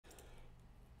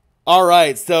All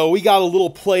right, so we got a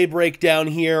little play breakdown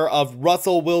here of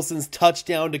Russell Wilson's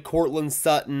touchdown to Courtland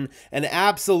Sutton. An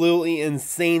absolutely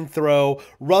insane throw.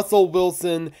 Russell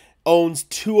Wilson owns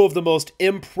two of the most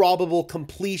improbable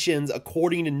completions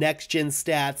according to Next Gen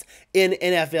Stats in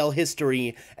NFL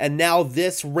history, and now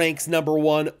this ranks number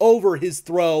one over his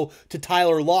throw to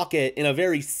Tyler Lockett in a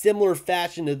very similar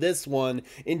fashion to this one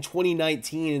in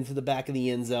 2019 into the back of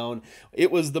the end zone. It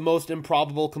was the most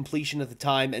improbable completion at the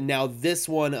time, and now this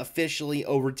one officially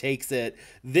overtakes it.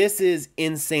 This is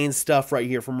insane stuff right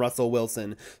here from Russell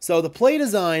Wilson. So the play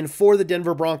design for the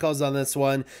Denver Broncos on this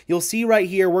one, you'll see right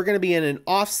here, we're going to be in an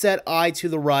offset eye to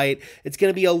the right. It's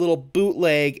going to be a little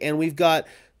bootleg, and we've got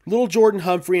little Jordan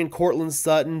Humphrey and Courtland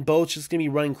Sutton, both just going to be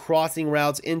running crossing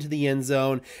routes into the end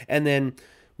zone. And then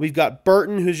we've got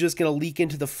Burton, who's just going to leak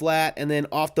into the flat, and then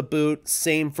off the boot,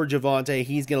 same for Javonte.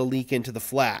 He's going to leak into the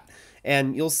flat.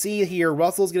 And you'll see here,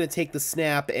 Russell's going to take the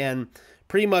snap, and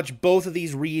pretty much both of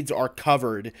these reads are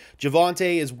covered.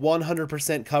 Javonte is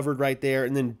 100% covered right there,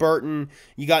 and then Burton,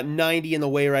 you got 90 in the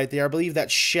way right there. I believe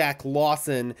that's Shaq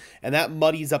Lawson, and that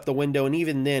muddies up the window, and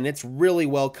even then, it's really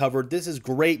well covered. This is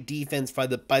great defense by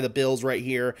the Bills right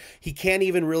here. He can't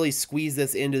even really squeeze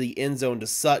this into the end zone to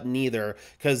Sutton either,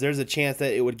 because there's a chance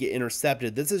that it would get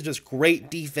intercepted. This is just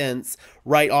great defense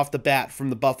right off the bat from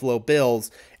the Buffalo Bills,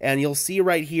 and you'll see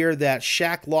right here that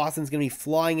Shaq Lawson's going to be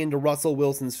flying into Russell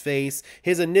Wilson's face.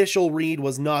 His initial read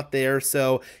was not there,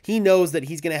 so he knows that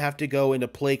he's going to have to go into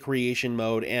play creation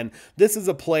mode, and this is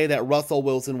a play that Russell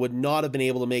Wilson would not have been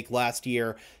able to make last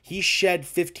year. He shed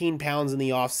 15 pounds in the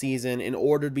offseason in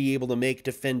order to be able to make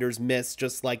defenders miss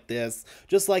just like this,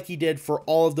 just like he did for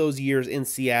all of those years in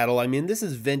Seattle. I mean, this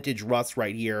is vintage Russ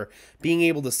right here, being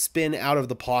able to spin out of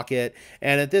the pocket,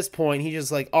 and at this point, he's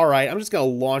just like, all right, I'm just going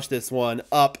to launch this one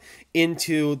up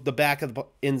into the back of the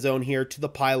end zone here to the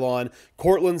pylon.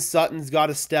 Courtland Sutton's got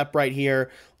a step right here.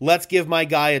 Let's give my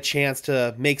guy a chance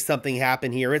to make something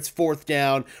happen here. It's fourth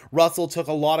down. Russell took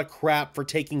a lot of crap for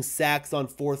taking sacks on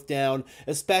fourth down,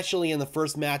 especially in the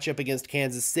first matchup against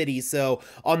Kansas City. So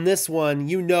on this one,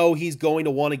 you know he's going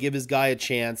to want to give his guy a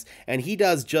chance, and he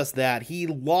does just that. He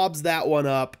lobs that one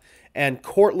up, and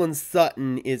Courtland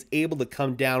Sutton is able to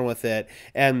come down with it,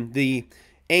 and the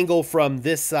angle from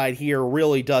this side here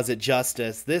really does it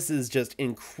justice. This is just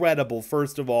incredible,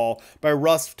 first of all, by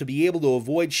Russ to be able to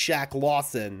avoid Shaq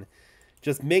Lawson.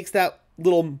 Just makes that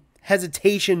little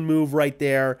hesitation move right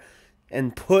there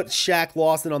and put Shaq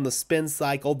Lawson on the spin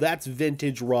cycle. That's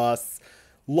vintage Russ.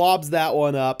 Lobs that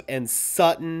one up, and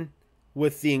Sutton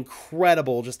with the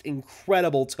incredible, just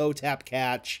incredible toe tap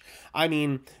catch. I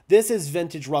mean, this is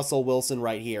vintage Russell Wilson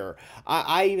right here.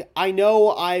 I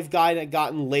know I've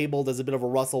gotten labeled as a bit of a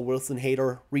Russell Wilson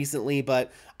hater recently, but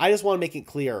I just want to make it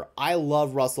clear. I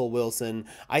love Russell Wilson.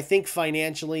 I think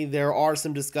financially there are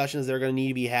some discussions that are going to need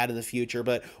to be had in the future,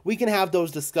 but we can have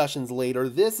those discussions later.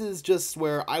 This is just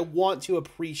where I want to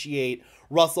appreciate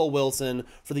Russell Wilson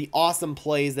for the awesome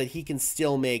plays that he can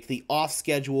still make, the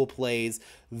off-schedule plays.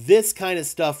 This kind of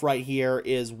stuff right here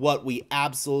is what we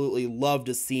absolutely love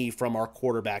to see from our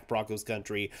quarterback, Broncos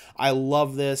country. I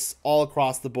love this all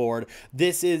across the board.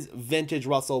 This is vintage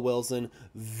Russell Wilson.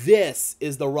 This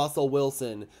is the Russell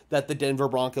Wilson that the Denver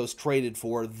Broncos traded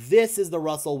for. This is the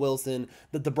Russell Wilson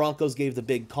that the Broncos gave the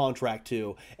big contract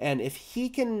to. And if he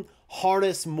can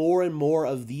harness more and more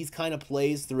of these kind of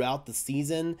plays throughout the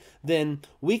season, then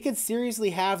we could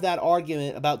seriously have that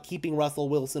argument about keeping Russell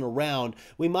Wilson around.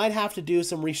 We might have to do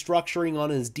some restructuring on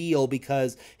his deal,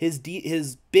 because his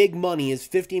big money, his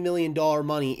 $50 million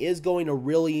money, is going to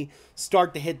really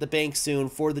start to hit the bank soon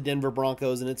for the Denver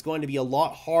Broncos, and it's going to be a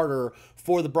lot harder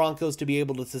for the Broncos to be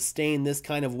able to sustain this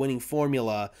kind of winning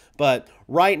formula. But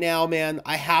right now, man,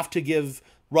 I have to give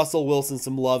Russell Wilson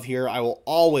some love here. I will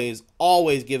always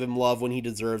give him love when he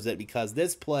deserves it, because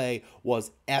this play was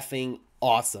effing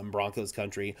awesome, Broncos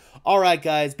country. Alright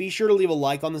guys, be sure to leave a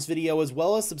like on this video, as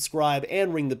well as subscribe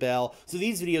and ring the bell so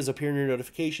these videos appear in your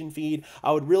notification feed.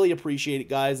 I would really appreciate it,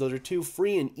 guys. Those are two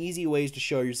free and easy ways to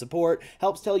show your support.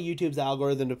 Helps tell YouTube's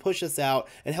algorithm to push us out,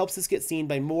 and helps us get seen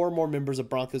by more and more members of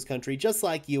Broncos country just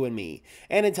like you and me.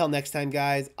 And until next time,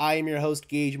 guys, I am your host,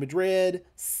 Gage Madrid,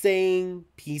 saying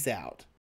peace out.